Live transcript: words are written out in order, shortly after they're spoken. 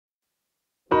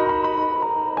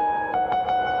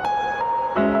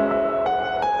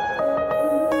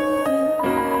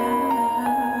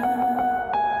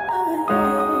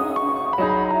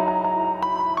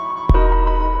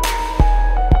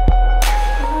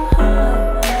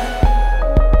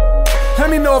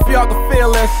me know if y'all can feel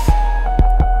this.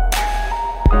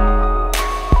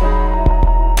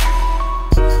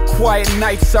 Quiet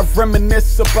nights, I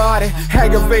reminisce about it.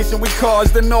 Aggravation we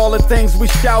caused and all the things we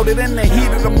shouted in the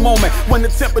heat of the moment. When the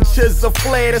temperatures are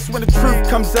flared, that's when the truth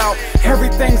comes out.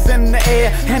 Everything's in the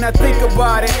air, and I think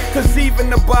about it. Cause even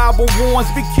the Bible warns,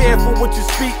 be careful what you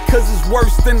speak, cause it's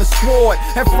worse than the sword.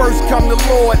 At first come the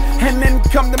Lord, and then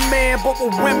come the man. But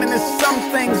with women, there's some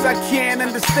things I can't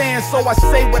understand. So I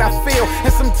say what I feel,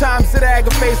 and sometimes it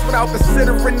aggravates without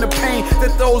considering the pain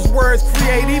that those words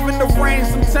create. Even the rain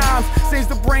sometimes seems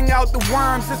to bring out the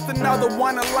worms. Just another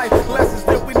one of life lessons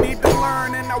that we need to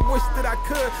learn. And I wish that I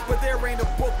could, but there ain't a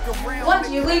book around. What,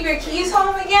 did you leave your keys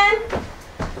home again?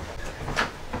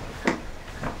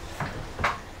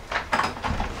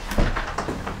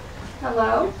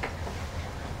 Hello?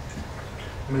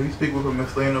 May we speak with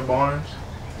Miss Lena Barnes?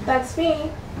 That's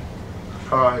me.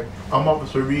 Hi, I'm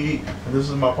Officer Reed, and this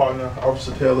is my partner,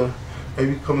 Officer Taylor.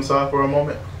 Maybe come inside for a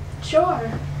moment? Sure.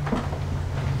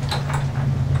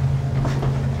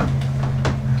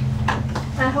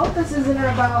 I hope this isn't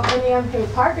about any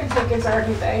unpaid parking tickets or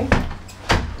anything.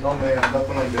 No ma'am,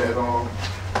 nothing like that at all.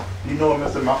 You know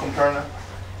Mr. Malcolm Turner?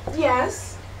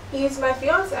 Yes, he's my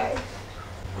fiance.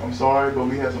 I'm sorry, but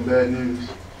we have some bad news.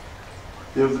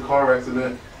 There was a car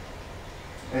accident,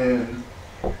 and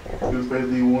he was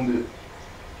badly wounded.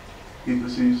 He's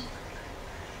deceased.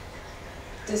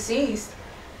 Deceased?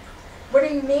 What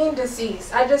do you mean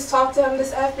deceased? I just talked to him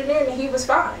this afternoon and he was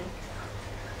fine.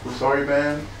 We're sorry,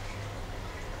 man,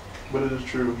 but it is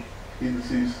true. He's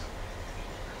deceased.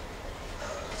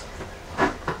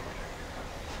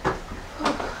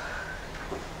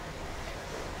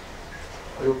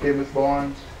 Are you okay, Miss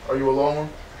Barnes? Are you alone?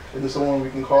 Is there someone we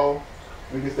can call?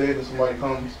 We can stay until somebody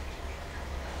comes.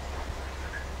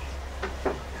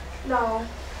 No.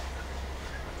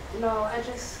 No, I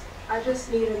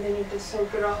just need a minute to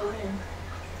soak it all in.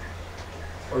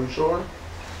 Are you sure?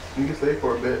 You can stay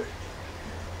for a bit.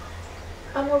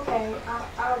 I'm okay.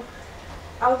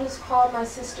 I'll just call my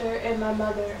sister and my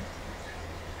mother.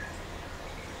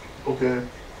 Okay.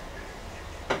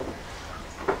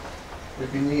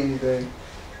 If you need anything,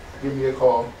 give me a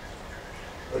call.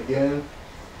 Again,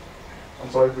 I'm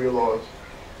sorry for your loss.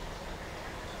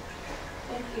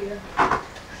 Thank you.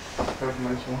 Have a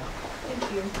nice one.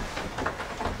 Thank you.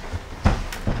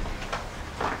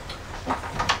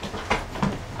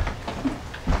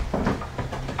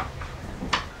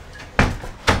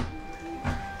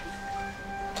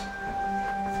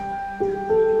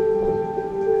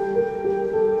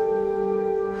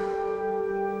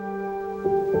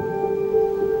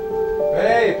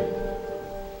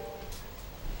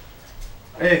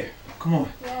 Hey, come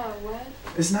on. Yeah, what?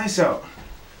 It's nice out.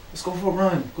 Let's go for a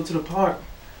run. Go to the park.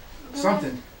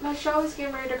 Something. My show is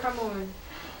getting ready to come on.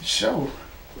 Show.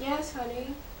 Yes,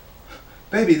 honey.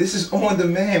 Baby, this is on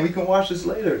demand. We can watch this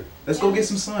later. Let's go get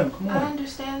some sun. Come I on.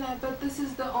 understand that, but this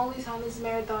is the only time this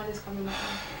marathon is coming on.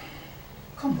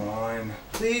 Come on.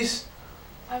 Please.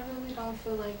 I really don't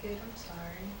feel like it. I'm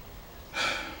sorry.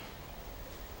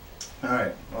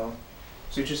 Alright, well,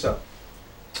 suit yourself.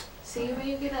 See you when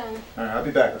you get done. Alright, I'll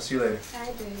be back. I'll see you later.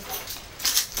 Alright, babe.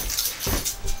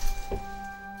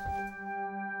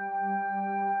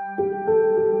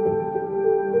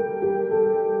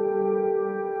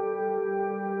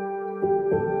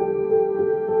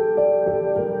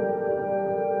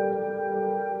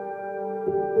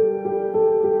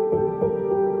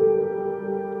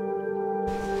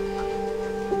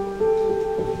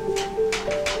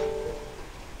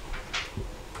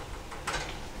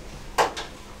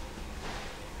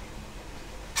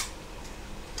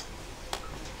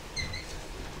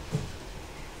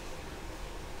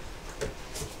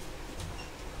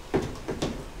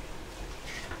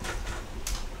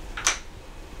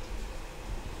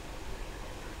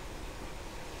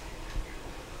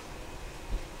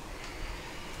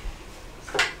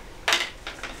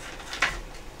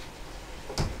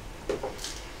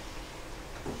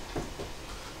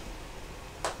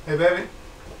 Hey, baby.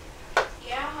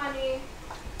 Yeah, honey.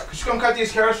 Could you come cut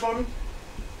these carrots for me?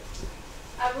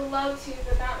 I would love to,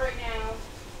 but not right now.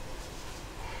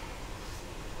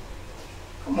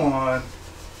 Come on.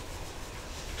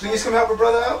 Please come help a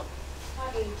brother out.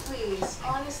 Honey, please.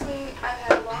 Honestly, I've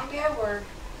had a long day at work,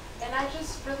 and I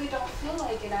just really don't feel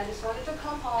like it. I just wanted to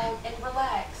come home and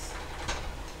relax.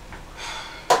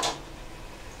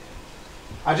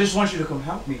 I just want you to come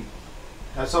help me.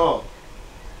 That's all.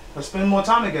 Let's spend more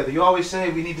time together. You always say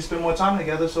we need to spend more time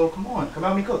together, so come on, come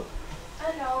help me cook.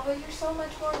 I know, but you're so much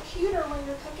more cuter when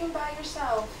you're cooking by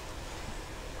yourself.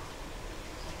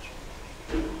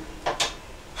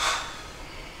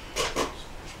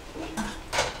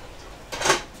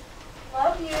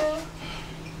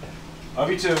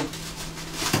 you too.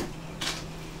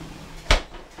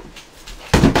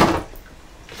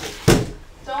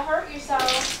 Don't hurt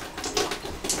yourself.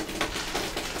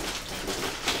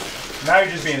 Now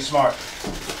you're just being smart.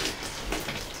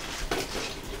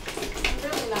 I'm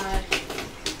really not.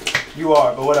 You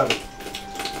are, but whatever.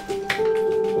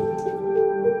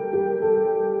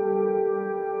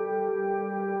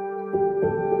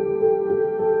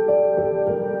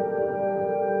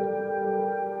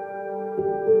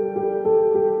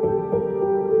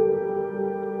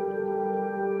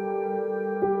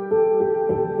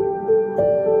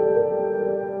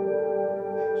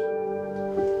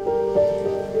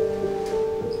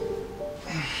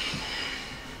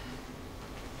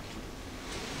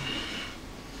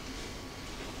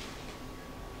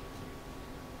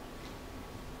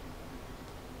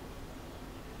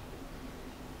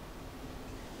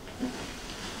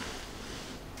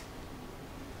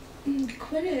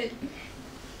 Quit it.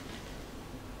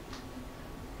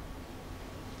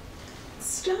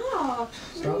 Stop.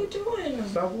 What are you doing?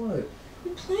 Stop what?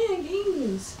 You're playing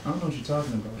games. I don't know what you're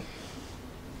talking about.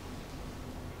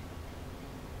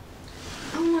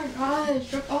 Oh my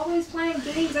gosh, you're always playing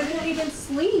games. I didn't even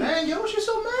sleep. Man, yo, what you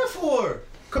so mad for?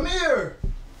 Come here.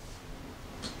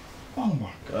 Oh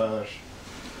my gosh.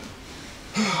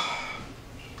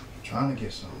 Trying to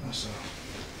get something, that's all.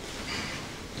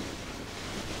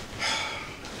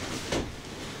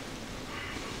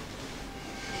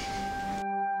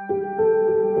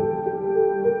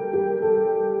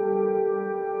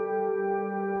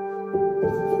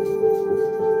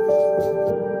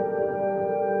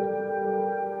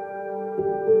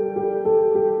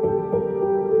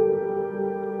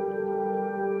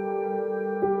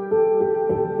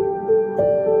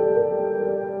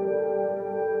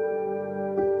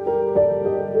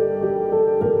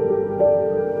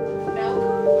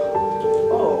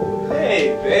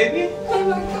 Baby. Oh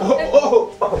my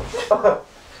god.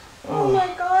 Oh my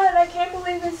god, I can't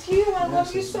believe it's you. I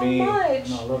love you so much.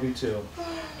 No, I love you too.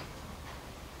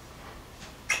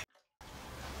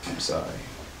 I'm sorry.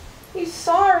 You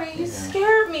sorry? You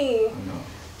scared me.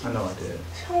 I know I did.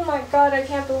 Oh my god, I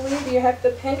can't believe you have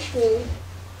to pinch me.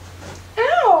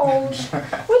 Ouch!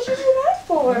 What'd you do that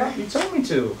for? You told me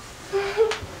to.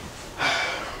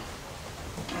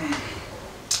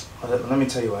 Let me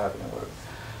tell you what happened at work.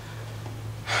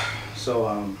 So,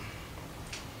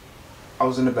 I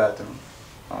was in the bathroom.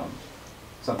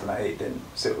 Something I ate didn't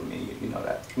sit with me. You know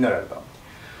that. You know that about me.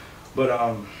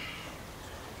 But,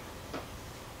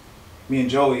 me and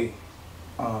Joey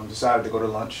decided to go to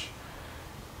lunch.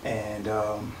 And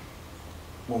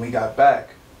when we got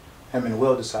back, him and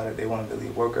Will decided they wanted to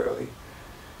leave work early.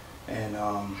 And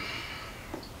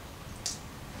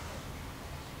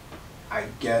I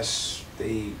guess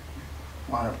they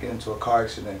wound up getting into a car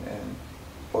accident and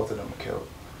both of them were killed.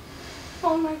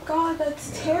 Oh my god,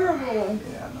 that's terrible.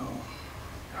 Yeah, I know.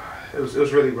 It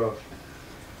was really rough.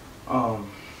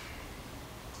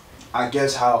 I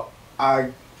guess how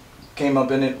I came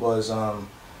up in it was,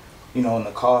 you know, in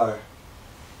the car,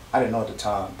 I didn't know at the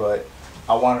time, but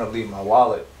I wanted to leave my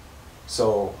wallet.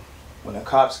 So when the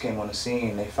cops came on the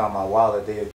scene, they found my wallet.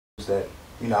 They accused that,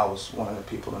 you know, I was one of the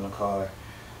people in the car.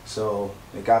 So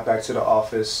they got back to the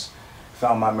office,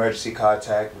 found my emergency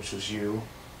contact, which was you,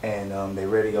 and they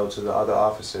radioed to the other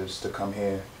officers to come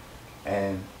here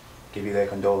and give you their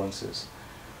condolences.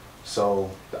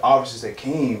 So the officers that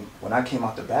came, when I came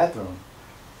out the bathroom,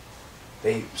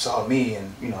 they saw me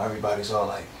and, you know, everybody's all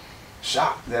like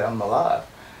shocked that I'm alive.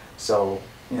 So,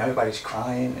 you know, everybody's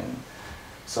crying, and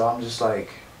so I'm just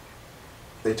like,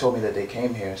 they told me that they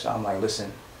came here, so I'm like,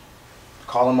 listen,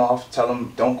 call them off, tell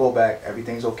them don't go back,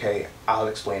 everything's okay, I'll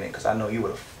explain it, because I know you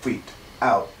would have freaked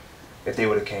out if they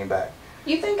would have came back.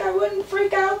 You think I wouldn't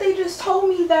freak out? They just told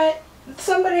me that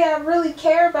somebody I really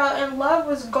care about and love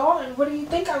was gone. What do you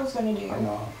think I was going to do? I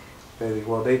know, baby.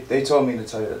 Well, they told me to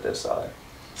tell you that they're sorry.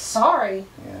 Sorry?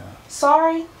 Yeah.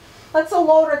 Sorry? That's a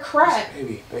load of crap.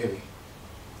 Listen, baby,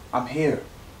 I'm here,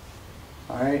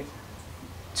 alright?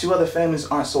 2 other families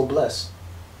aren't so blessed.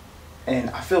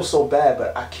 And I feel so bad,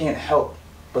 but I can't help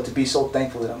but to be so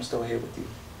thankful that I'm still here with you.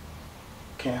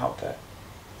 Can't help that.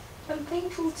 I'm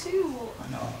thankful too.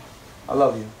 I know. I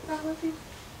love you. I love you.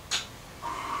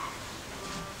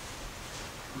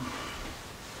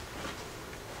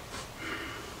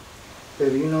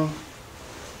 Baby, you know,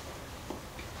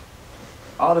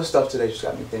 all this stuff today just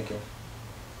got me thinking.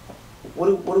 What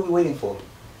are we waiting for?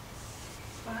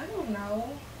 I don't know.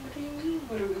 What do you mean,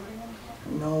 what are we waiting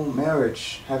for? You know,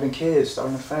 marriage, having kids,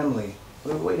 starting a family.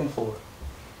 What are we waiting for?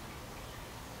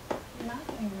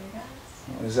 Nothing, I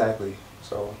guess. Exactly.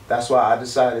 So that's why I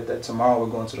decided that tomorrow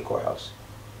we're going to the courthouse.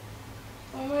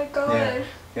 Oh my god. Yeah.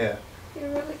 Yeah. You're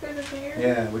really gonna get married?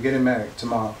 Yeah, we're getting married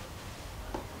tomorrow.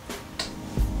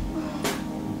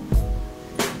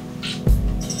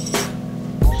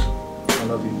 I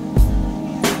love you.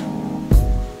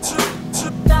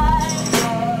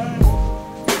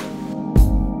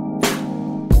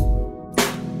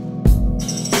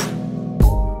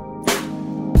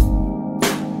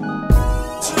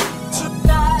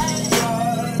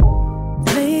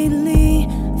 Lately,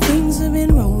 things have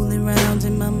been rolling round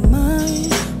in my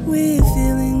mind with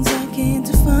feelings I can't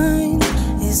define.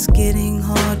 It's getting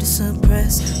hard to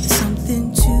suppress. There's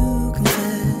something to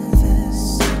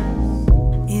confess.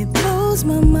 It blows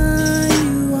my mind.